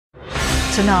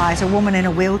Tonight, a woman in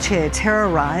a wheelchair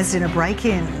terrorised in a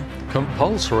break-in.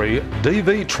 Compulsory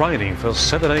DV training for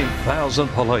 17,000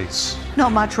 police.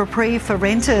 Not much reprieve for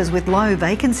renters with low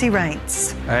vacancy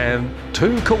rates. And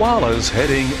 2 koalas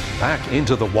heading back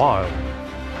into the wild.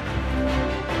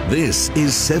 This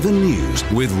is 7 News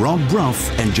with Brough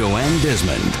and Joanne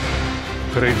Desmond.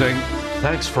 Good evening.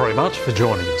 Thanks very much for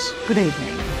joining us. Good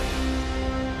evening.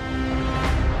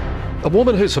 A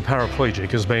woman who's a paraplegic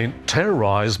has been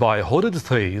terrorised by hooded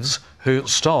thieves who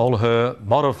stole her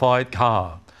modified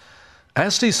car.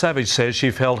 Asti Savage says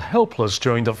she felt helpless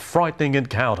during the frightening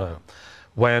encounter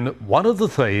when one of the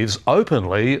thieves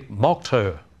openly mocked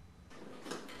her.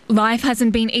 Life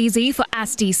hasn't been easy for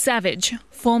Asti Savage,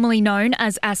 formerly known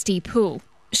as Asti Poole.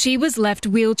 She was left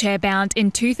wheelchair-bound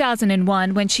in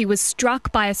 2001 when she was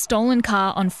struck by a stolen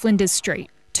car on Flinders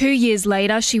Street. 2 years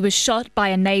later, she was shot by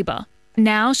a neighbour.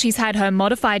 Now she's had her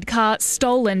modified car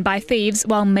stolen by thieves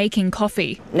while making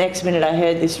coffee. Next minute I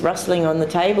heard this rustling on the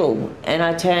table and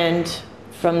I turned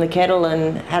from the kettle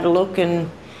and had a look, and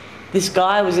this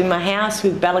guy was in my house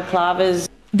with balaclavas.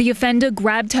 The offender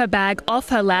grabbed her bag off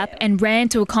her lap and ran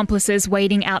to accomplices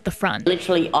waiting out the front.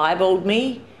 Literally eyeballed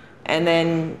me and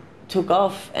then took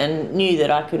off and knew that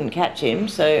I couldn't catch him,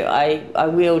 so I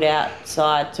wheeled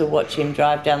outside to watch him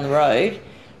drive down the road.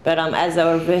 But as they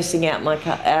were reversing out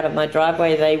of my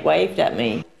driveway, they waved at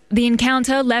me. The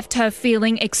encounter left her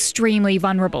feeling extremely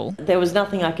vulnerable. There was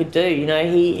nothing I could do, you know.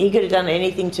 He could have done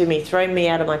anything to me, thrown me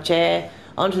out of my chair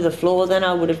onto the floor, then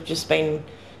I would have just been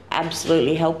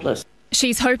absolutely helpless.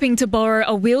 She's hoping to borrow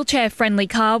a wheelchair-friendly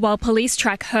car while police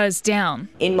track hers down.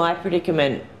 In my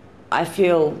predicament, I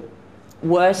feel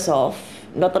worse off.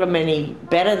 Not that I'm any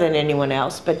better than anyone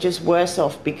else, but just worse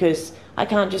off because I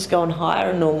can't just go and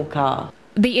hire a normal car.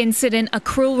 The incident, a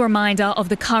cruel reminder of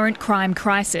the current crime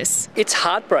crisis. It's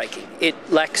heartbreaking. It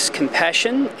lacks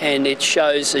compassion and it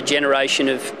shows a generation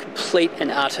of complete and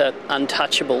utter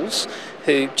untouchables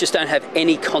who just don't have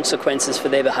any consequences for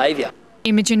their behaviour.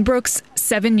 Imogen Brooks,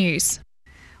 7 News.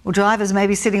 Well, drivers may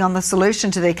be sitting on the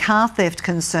solution to their car theft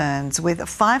concerns, with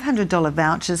 $500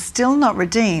 vouchers still not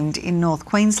redeemed in North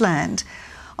Queensland.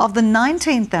 Of the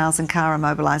 19,000 car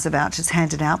immobiliser vouchers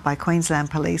handed out by Queensland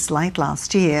Police late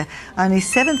last year, only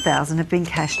 7,000 have been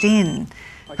cashed in.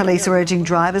 Police are urging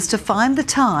drivers to find the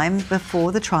time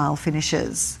before the trial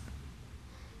finishes.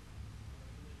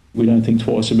 We don't think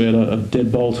twice about a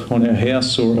deadbolt on our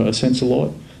house or a sensor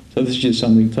light. So this is just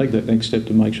something to take that next step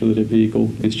to make sure that a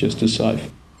vehicle is just as safe.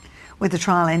 With the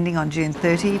trial ending on June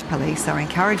 30, police are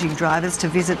encouraging drivers to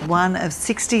visit one of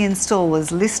 60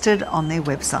 installers listed on their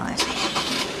website.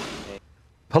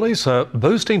 Police are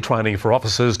boosting training for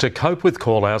officers to cope with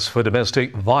call-outs for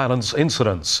domestic violence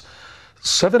incidents.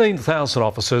 17,000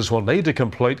 officers will need to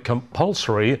complete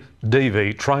compulsory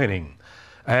DV training.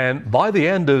 And by the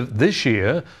end of this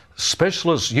year,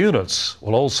 specialist units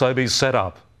will also be set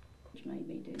up.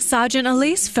 Sergeant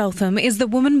Elise Feltham is the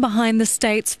woman behind the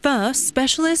state's first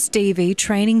specialist DV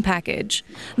training package.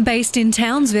 Based in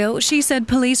Townsville, she said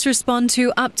police respond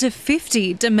to up to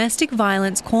 50 domestic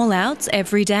violence call-outs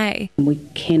every day. We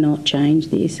cannot change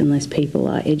this unless people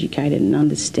are educated and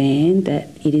understand that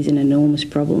it is an enormous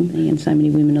problem and so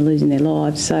many women are losing their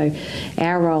lives. So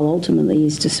our role ultimately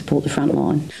is to support the front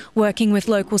line. Working with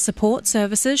local support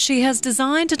services, she has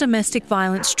designed a domestic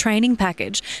violence training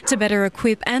package to better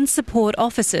equip and support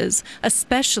officers,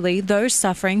 especially those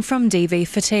suffering from DV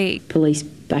fatigue. Police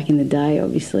back in the day,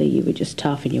 obviously, you were just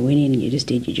tough and you went in and you just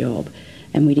did your job.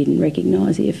 And we didn't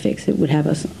recognise the effects it would have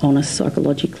on us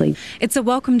psychologically. It's a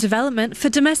welcome development for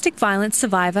domestic violence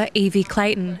survivor Evie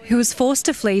Clayton, who was forced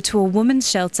to flee to a women's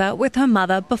shelter with her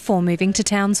mother before moving to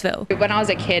Townsville. When I was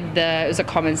a kid, it was a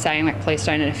common saying, like, police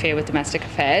don't interfere with domestic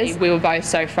affairs. We were both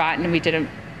so frightened and we didn't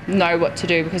know what to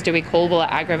do, because do we call? Will it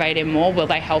aggravate him more? Will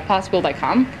they help us? Will they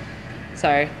come?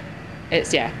 So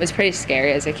it was pretty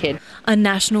scary as a kid. A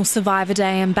National Survivor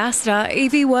Day ambassador,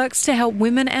 Evie works to help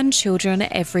women and children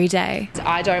every day.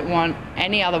 I don't want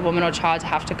any other woman or child to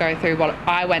have to go through what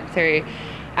I went through,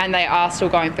 and they are still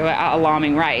going through it at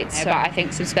alarming rates. But I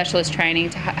think some specialist training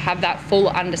to have that full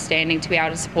understanding to be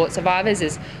able to support survivors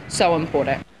is so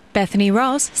important. Bethany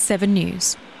Ross, 7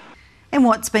 News. In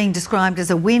what's being described as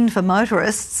a win for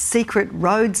motorists, secret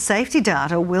road safety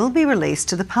data will be released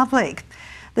to the public.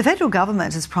 The federal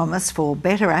government has promised for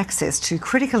better access to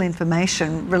critical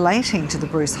information relating to the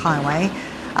Brough Highway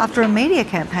after a media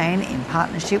campaign in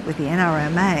partnership with the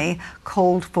NRMA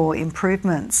called for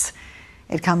improvements.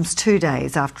 It comes 2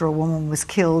 days after a woman was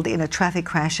killed in a traffic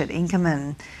crash at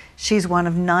Inkerman. She's one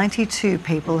of 92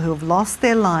 people who have lost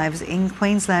their lives in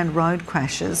Queensland road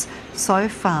crashes so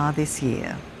far this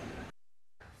year.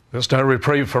 There's no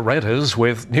reprieve for renters,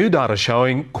 with new data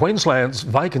showing Queensland's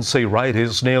vacancy rate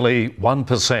is nearly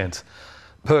 1%.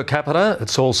 Per capita,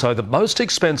 it's also the most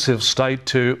expensive state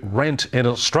to rent in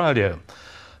Australia.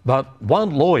 But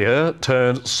one lawyer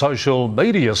turned social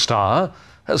media star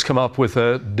has come up with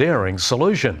a daring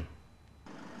solution.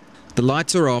 The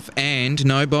lights are off and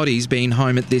nobody's been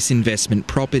home at this investment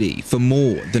property for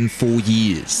more than 4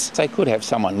 years. They could have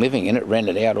someone living in it, rent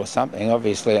it out or something.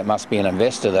 Obviously it must be an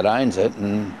investor that owns it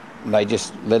and they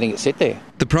just letting it sit there.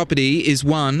 The property is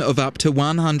one of up to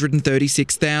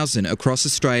 136,000 across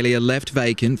Australia left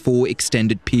vacant for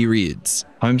extended periods.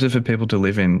 Homes are for people to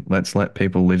live in. Let's let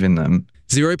people live in them.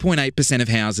 0.8% of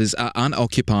houses are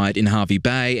unoccupied in Hervey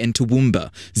Bay and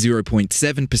Toowoomba,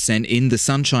 0.7% in the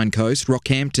Sunshine Coast,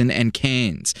 Rockhampton and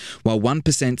Cairns, while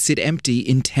 1% sit empty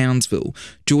in Townsville.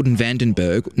 Jordan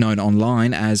Vandenberg, known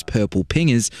online as Purple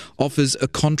Pingers, offers a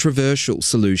controversial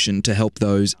solution to help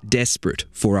those desperate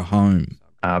for a home.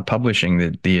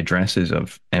 Publishing the addresses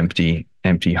of empty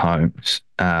homes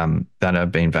that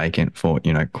have been vacant for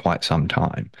quite some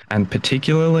time, and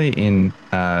particularly in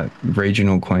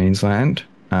regional Queensland,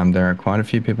 there are quite a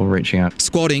few people reaching out.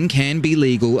 Squatting can be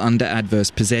legal under adverse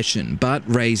possession, but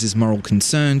raises moral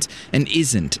concerns and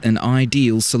isn't an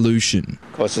ideal solution.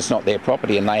 Of course, it's not their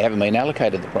property and they haven't been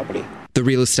allocated the property. The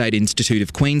Real Estate Institute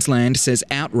of Queensland says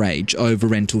outrage over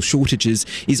rental shortages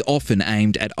is often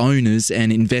aimed at owners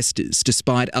and investors,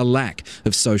 despite a lack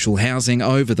of social housing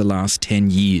over the last 10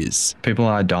 years. People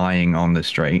are dying on the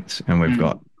streets and we've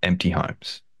got empty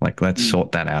homes. Let's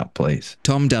sort that out, please.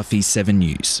 Tom Duffy, 7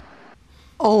 News.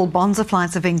 All Bonza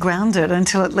flights have been grounded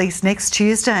until at least next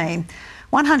Tuesday.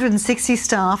 160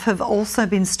 staff have also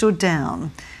been stood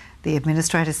down. The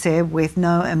administrator said with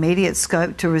no immediate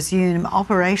scope to resume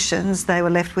operations, they were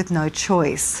left with no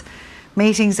choice.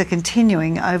 Meetings are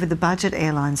continuing over the budget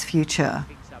airline's future.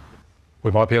 We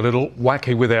might be a little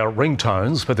wacky with our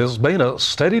ringtones, but there's been a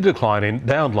steady decline in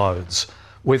downloads,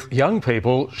 with young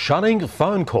people shunning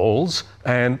phone calls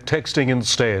and texting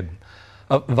instead.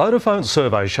 A Vodafone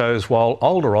survey shows while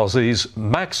older Aussies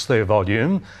max their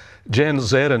volume, Gen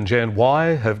Z and Gen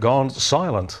Y have gone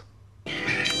silent.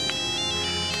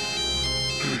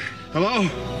 Hello?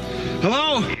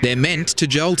 Hello? They're meant to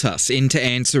jolt us into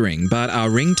answering, but are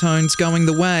ringtones going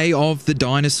the way of the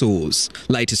dinosaurs?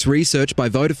 Latest research by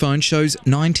Vodafone shows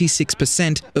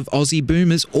 96% of Aussie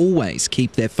boomers always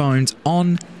keep their phones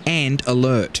on and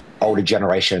alert. Older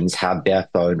generations have their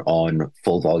phone on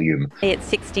full volume. At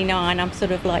 69, I'm sort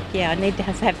of like, I need to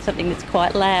have something that's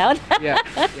quite loud.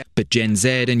 But Gen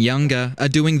Z and younger are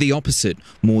doing the opposite,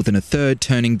 more than a third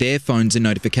turning their phones and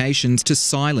notifications to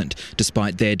silent,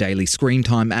 despite their daily screen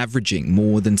time averaging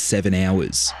more than 7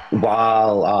 hours.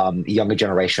 While younger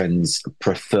generations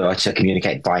prefer to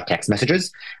communicate via text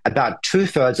messages, about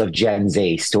 2/3 of Gen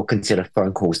Z still consider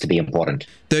phone calls to be important.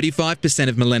 35%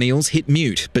 of millennials hit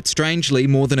mute, but strangely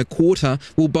more than a quarter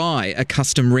will buy a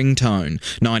custom ringtone.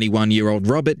 91-year-old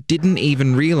Robert didn't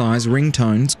even realise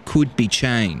ringtones could be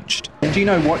changed. Do you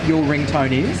know what your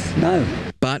ringtone is? No.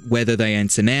 But whether they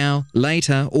answer now,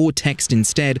 later or text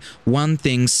instead, one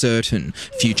thing's certain,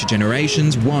 future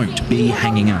generations won't be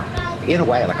hanging up. In a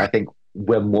way, I think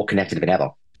we're more connected than ever.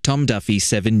 Tom Duffy,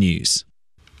 7 News.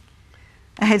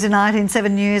 Ahead tonight in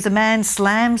 7 News, a man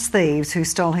slams thieves who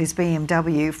stole his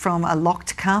BMW from a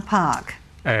locked car park.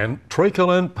 And Treacle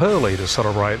and Pearly to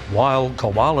celebrate Wild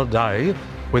Koala Day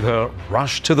with her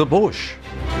rush to the bush.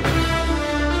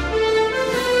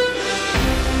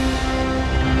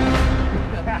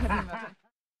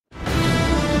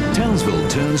 Townsville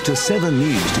turns to 7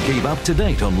 News to keep up to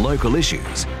date on local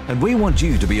issues, and we want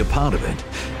you to be a part of it.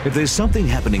 If there's something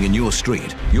happening in your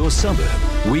street, your suburb,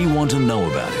 we want to know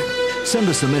about it. Send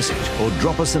us a message or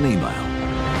drop us an email.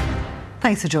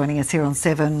 Thanks for joining us here on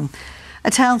 7. A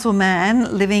Townsville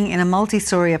man living in a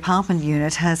multi-storey apartment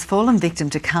unit has fallen victim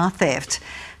to car theft.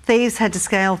 Thieves had to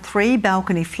scale 3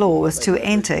 balcony floors to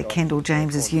enter Kendall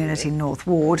James's unit in North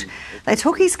Ward. They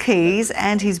took his keys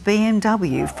and his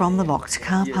BMW from the locked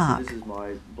car park. This is my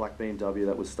black BMW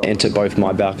that was stolen. Entered both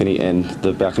my balcony and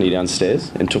the balcony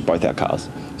downstairs and took both our cars.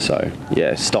 So,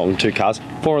 stolen 2 cars.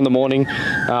 4 in the morning.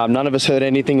 None of us heard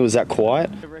anything. It was that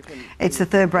quiet. It's the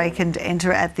third break and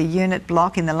enter at the unit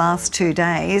block in the last 2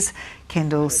 days.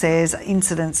 Kendall says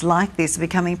incidents like this are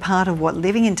becoming part of what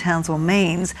living in Townsville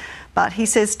means, but he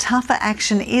says tougher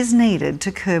action is needed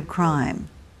to curb crime.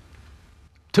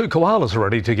 2 koalas are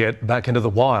ready to get back into the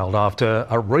wild after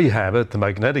a rehab at the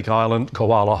Magnetic Island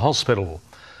Koala Hospital.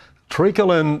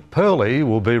 Treacle and Pearly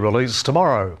will be released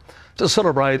tomorrow to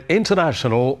celebrate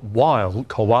International Wild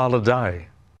Koala Day.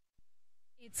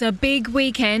 It's a big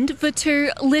weekend for two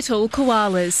little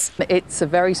koalas. It's a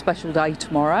very special day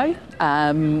tomorrow.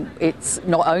 It's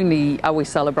not only are we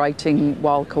celebrating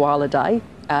Wild Koala Day,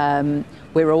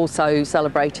 we're also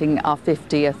celebrating our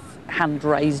 50th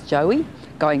hand-raised Joey,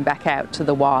 going back out to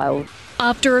the wild.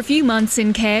 After a few months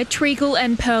in care, Treacle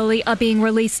and Pearly are being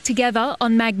released together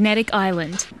on Magnetic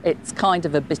Island. It's kind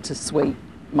of a bittersweet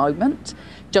moment,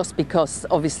 just because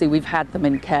obviously we've had them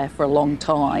in care for a long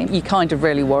time. You're kind of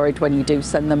really worried when you do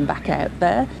send them back out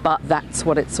there, but that's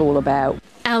what it's all about.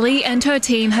 Ali and her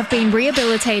team have been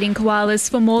rehabilitating koalas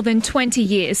for more than 20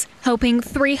 years, helping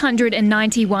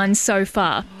 391 so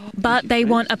far. But they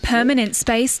want a permanent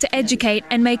space to educate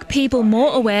and make people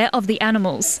more aware of the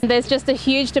animals. There's just a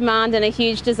huge demand and a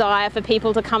huge desire for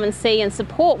people to come and see and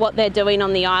support what they're doing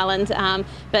on the island.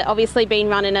 But obviously being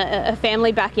run in a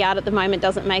family backyard at the moment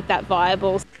doesn't make that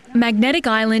viable. Magnetic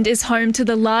Island is home to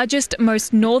the largest,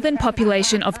 most northern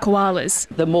population of koalas.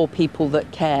 The more people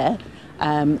that care,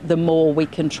 the more we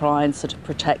can try and sort of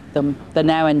protect them. They're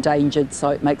now endangered, so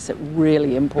it makes it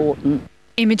really important.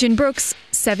 Imogen Brooks,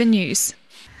 7 News.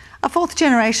 A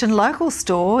fourth-generation local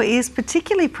store is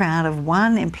particularly proud of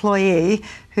one employee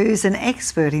who's an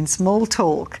expert in small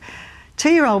talk.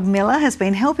 2-year-old Miller has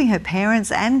been helping her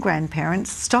parents and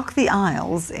grandparents stock the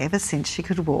aisles ever since she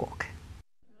could walk.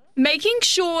 Making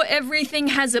sure everything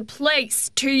has a place,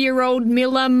 2-year-old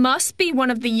Miller must be one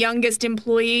of the youngest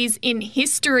employees in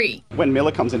history. When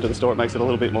Miller comes into the store, it makes it a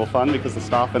little bit more fun because the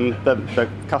staff and the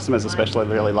customers especially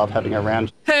really love having her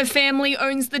around. Her family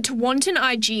owns the Tewantin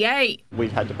IGA. We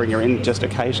had to bring her in just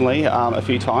occasionally a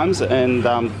few times, and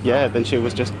then she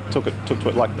was just took to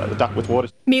it like a duck with water.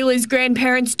 Miller's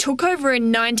grandparents took over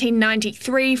in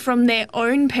 1993 from their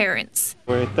own parents.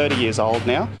 We're 30 years old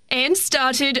now. And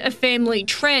started a family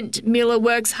trend. Miller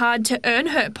works hard to earn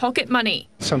her pocket money.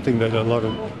 Something that a lot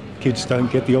of kids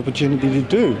don't get the opportunity to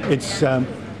do. It's a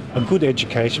good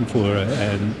education for her,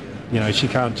 and she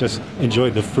can't just enjoy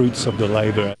the fruits of the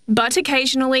labour. But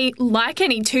occasionally, like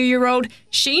any 2-year-old,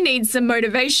 she needs some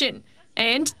motivation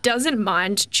and doesn't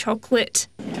mind chocolate.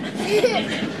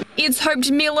 It's hoped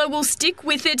Miller will stick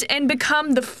with it and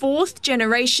become the 4th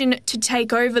generation to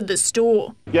take over the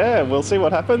store. Yeah, we'll see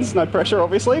what happens. No pressure,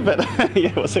 obviously, but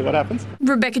yeah, we'll see what happens.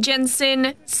 Rebecca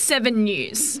Jensen, 7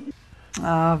 News.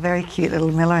 Oh, very cute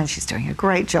little Miller, and she's doing a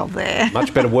great job there.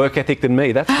 Much better work ethic than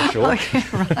me, that's for sure. Okay,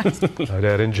 right. No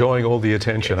doubt enjoying all the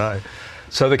attention, eh?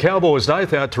 So the Cowboys,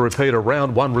 Nath, out to repeat a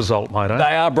round 1 result, mate, eh?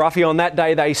 They are, Broughy. On that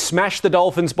day, they smashed the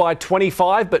Dolphins by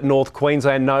 25, but North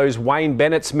Queensland knows Wayne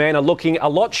Bennett's men are looking a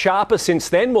lot sharper since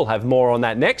then. We'll have more on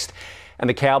that next. And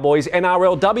the Cowboys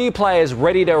NRLW players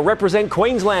ready to represent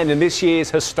Queensland in this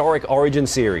year's historic Origin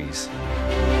Series.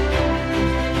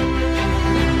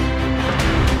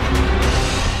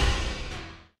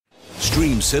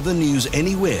 Stream 7 News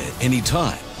anywhere,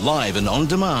 anytime, live and on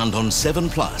demand on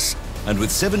 7plus. And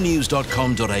with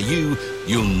 7news.com.au,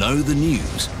 you'll know the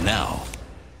news now.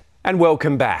 And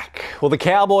welcome back. Well, the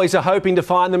Cowboys are hoping to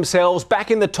find themselves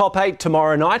back in the top 8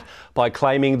 tomorrow night by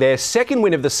claiming their 2nd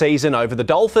win of the season over the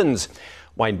Dolphins.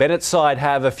 Wayne Bennett's side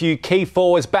have a few key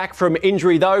forwards back from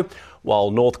injury though, while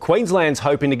North Queensland's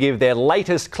hoping to give their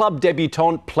latest club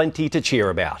debutant plenty to cheer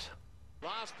about.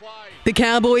 The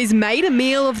Cowboys made a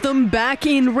meal of them back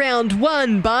in round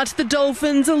 1, but the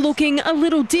Dolphins are looking a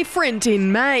little different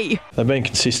in May. They've been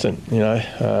consistent, they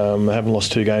haven't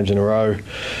lost 2 games in a row.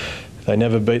 They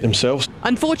never beat themselves.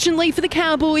 Unfortunately for the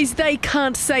Cowboys, they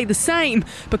can't say the same,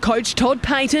 but coach Todd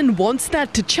Payten wants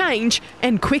that to change,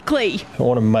 and quickly. I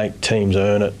want to make teams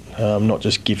earn it, not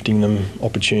just gifting them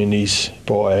opportunities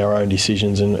by our own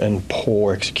decisions and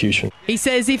poor execution. He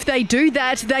says if they do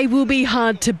that, they will be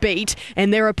hard to beat,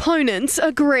 and their opponents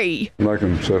agree. They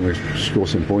can certainly score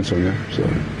some points on you. So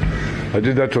they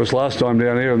did that to us last time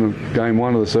down here in the game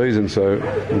 1 of the season, so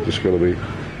we've just got to be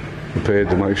prepared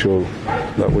to make sure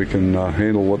that we can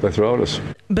handle what they throw at us.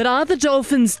 But are the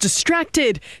Dolphins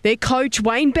distracted? Their coach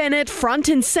Wayne Bennett front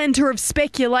and centre of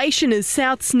speculation as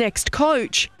South's next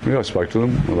coach. Yeah, I spoke to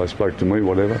them, or they spoke to me,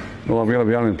 whatever. Well, I'm going to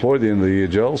be unemployed at the end of the year,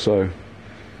 Joel, so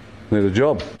need a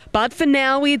job. But for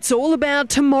now, it's all about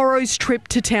tomorrow's trip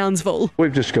to Townsville.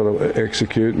 We've just got to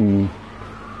execute and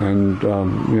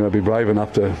be brave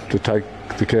enough to take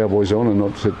the Cowboys on and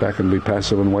not sit back and be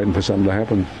passive and waiting for something to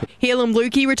happen. Helam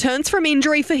Lukey returns from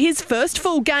injury for his first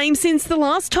full game since the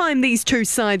last time these two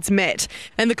sides met.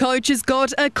 And the coach has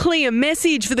got a clear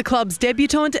message for the club's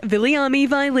debutant, Viliami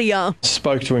Vailea.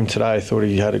 Spoke to him today, thought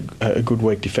he had a good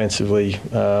week defensively.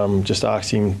 Just asked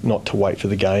him not to wait for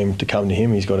the game to come to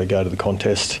him. He's got to go to the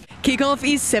contest. Kick-off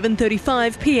is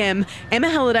 7:35 p.m. Emma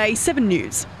Halliday, 7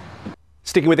 News.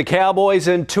 Sticking with the Cowboys,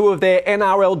 and two of their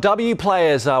NRLW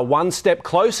players are one step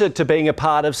closer to being a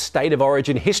part of State of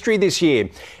Origin history this year.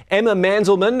 Emma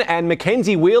Manzelmann and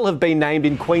Mackenzie Wheel have been named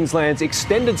in Queensland's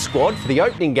extended squad for the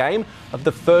opening game of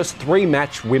the first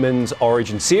three-match Women's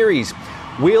Origin series.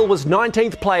 Wheel was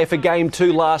 19th player for Game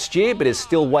 2 last year, but is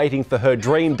still waiting for her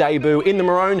dream debut in the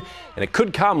Maroon, and it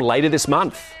could come later this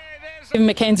month.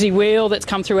 Mackenzie Wheel, that's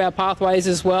come through our pathways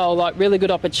as well, like really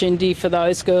good opportunity for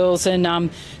those girls,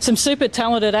 and some super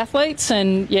talented athletes,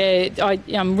 and yeah,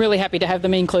 I'm really happy to have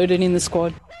them included in the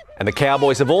squad. And the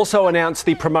Cowboys have also announced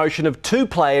the promotion of two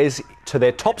players to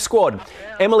their top squad.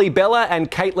 Emily Bella and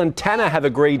Caitlin Tanner have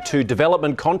agreed to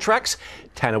development contracts.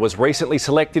 Tanner was recently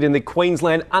selected in the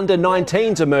Queensland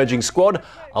Under-19s emerging squad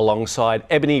alongside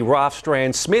Ebony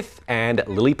Raftstrand-Smith and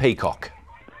Lily Peacock.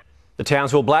 The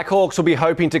Townsville Blackhawks will be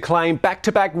hoping to claim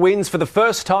back-to-back wins for the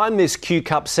first time this Q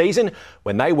Cup season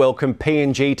when they welcome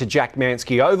PNG to Jack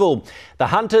Manske Oval. The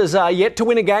Hunters are yet to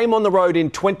win a game on the road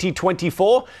in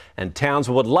 2024, and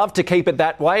Townsville would love to keep it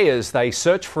that way as they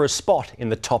search for a spot in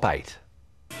the top 8.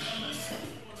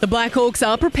 The Blackhawks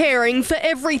are preparing for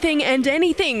everything and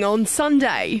anything on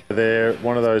Sunday. They're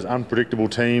one of those unpredictable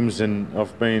teams, and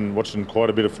I've been watching quite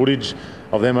a bit of footage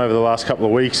of them over the last couple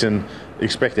of weeks, and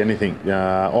expect anything.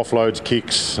 Offloads,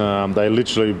 kicks, they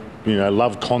literally,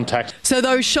 love contact. So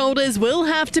those shoulders will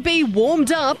have to be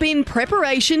warmed up in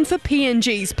preparation for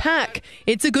PNG's pack.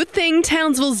 It's a good thing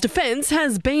Townsville's defence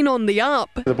has been on the up.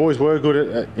 The boys were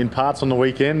good in parts on the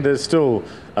weekend. There's still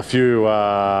a few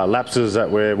lapses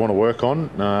that we want to work on,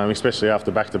 especially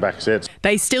after back-to-back sets.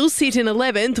 They still sit in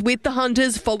 11th, with the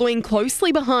Hunters following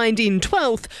closely behind in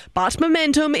 12th, but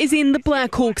momentum is in the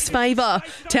Blackhawks' favour.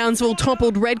 Townsville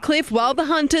toppled Redcliffe, while the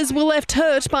Hunters were left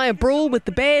hurt by a brawl with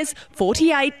the Bears,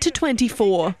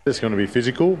 48-24. It's going to be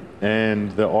physical,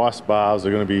 and the ice bars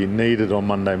are going to be needed on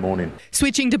Monday morning.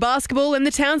 Switching to basketball, and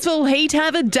the Townsville Heat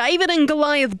have a David and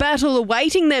Goliath battle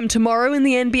awaiting them tomorrow in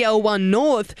the NBL 1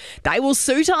 North. They will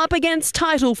suit up against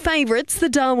title favourites, the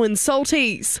Darwin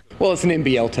Salties. Well, it's an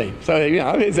NBL team, so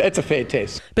it's a fair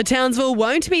test. But Townsville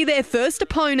won't be their first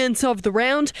opponents of the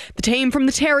round. The team from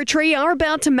the Territory are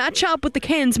about to match up with the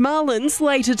Cairns Marlins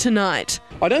later tonight.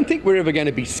 I don't think we're ever going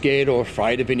to be scared or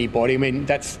afraid of anybody. I mean,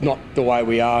 that's not the way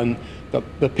we are, and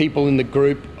the people in the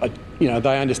group,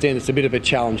 they understand it's a bit of a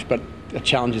challenge, but a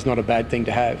challenge is not a bad thing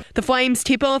to have. The Flames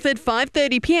tip off at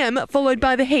 5:30 p.m, followed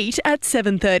by the Heat at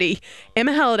 7:30.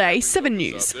 Emma Halliday, 7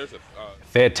 News.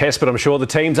 Fair test, but I'm sure the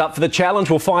team's up for the challenge.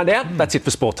 We'll find out. That's it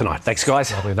for sport tonight. Thanks,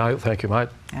 guys. Lovely note. Thank you, mate.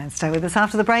 And stay with us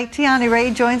after the break. Tiarni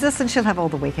Reid joins us, and she'll have all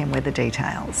the weekend weather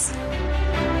details.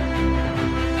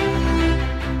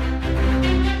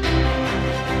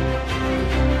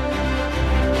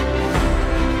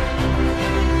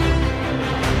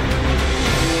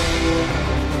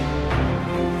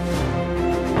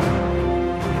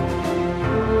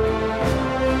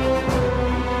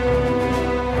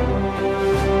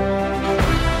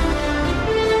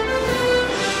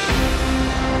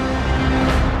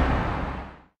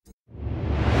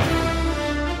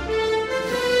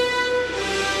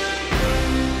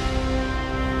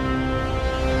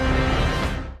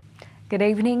 Good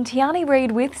evening, Tiarni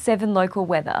Reid with 7 Local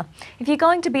Weather. If you're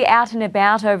going to be out and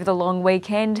about over the long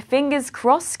weekend, fingers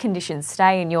crossed conditions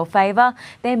stay in your favour.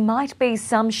 There might be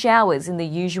some showers in the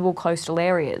usual coastal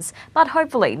areas, but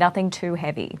hopefully nothing too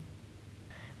heavy.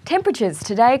 Temperatures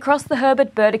today across the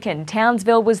Herbert-Burdekin.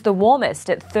 Townsville was the warmest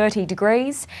at 30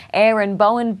 degrees. Ayr and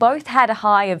Bowen both had a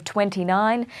high of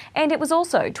 29, and it was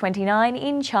also 29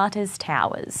 in Charters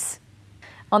Towers.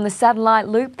 On the satellite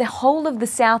loop, the whole of the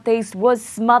southeast was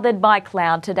smothered by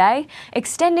cloud today,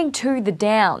 extending to the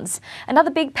Downs.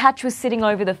 Another big patch was sitting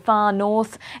over the far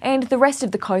north, and the rest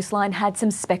of the coastline had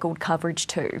some speckled coverage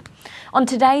too. On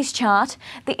today's chart,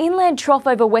 the inland trough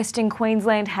over Western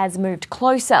Queensland has moved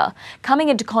closer, coming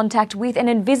into contact with an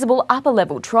invisible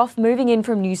upper-level trough moving in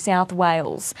from New South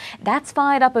Wales. That's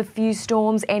fired up a few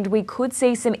storms, and we could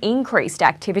see some increased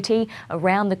activity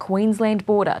around the Queensland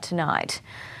border tonight.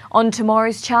 On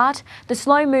tomorrow's chart, the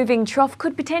slow-moving trough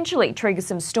could potentially trigger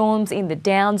some storms in the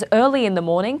Downs early in the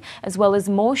morning, as well as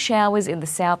more showers in the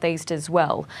southeast as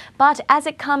well. But as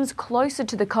it comes closer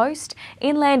to the coast,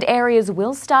 inland areas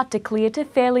will start to clear to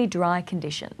fairly dry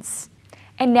conditions.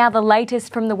 And now the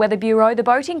latest from the Weather Bureau, the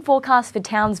boating forecast for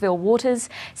Townsville waters.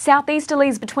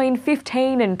 Southeasterlies between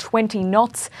 15 and 20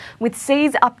 knots, with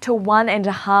seas up to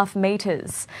 1.5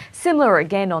 metres. Similar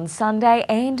again on Sunday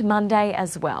and Monday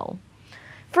as well.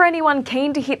 For anyone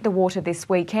keen to hit the water this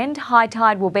weekend, high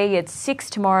tide will be at 6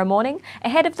 tomorrow morning,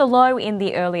 ahead of the low in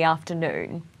the early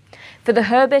afternoon. For the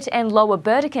Herbert and Lower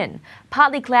Burdekin,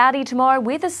 partly cloudy tomorrow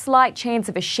with a slight chance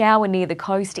of a shower near the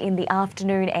coast in the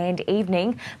afternoon and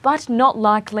evening, but not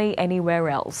likely anywhere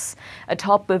else. A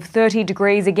top of 30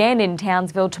 degrees again in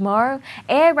Townsville tomorrow,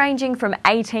 air ranging from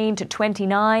 18 to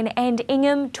 29 and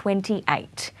Ingham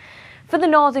 28. For the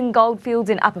northern goldfields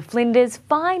in Upper Flinders,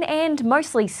 fine and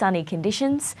mostly sunny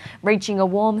conditions, reaching a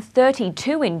warm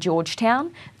 32 in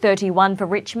Georgetown, 31 for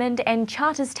Richmond and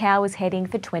Charters Towers heading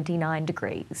for 29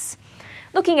 degrees.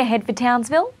 Looking ahead for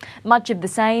Townsville, much of the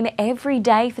same every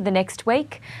day for the next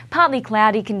week. Partly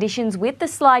cloudy conditions with a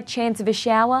slight chance of a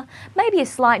shower, maybe a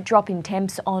slight drop in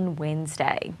temps on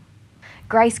Wednesday.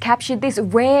 Grace captured this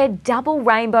rare double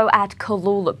rainbow at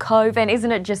Kalula Cove, and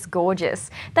isn't it just gorgeous?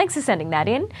 Thanks for sending that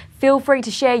in. Feel free to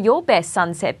share your best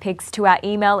sunset pics to our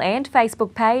email and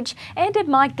Facebook page, and it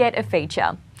might get a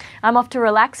feature. I'm off to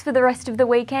relax for the rest of the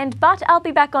weekend, but I'll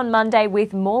be back on Monday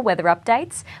with more weather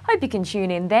updates. Hope you can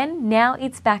tune in then. Now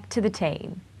it's back to the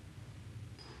team.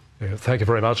 Yeah, thank you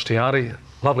very much, Tiarni.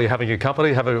 Lovely having your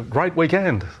company. Have a great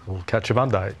weekend. We'll catch you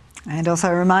Monday. And also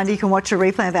a reminder, you can watch a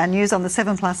replay of our news on the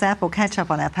 7plus app or catch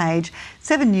up on our page,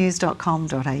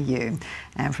 7news.com.au.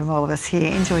 And from all of us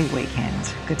here, enjoy your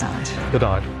weekend. Good night. Good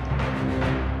night.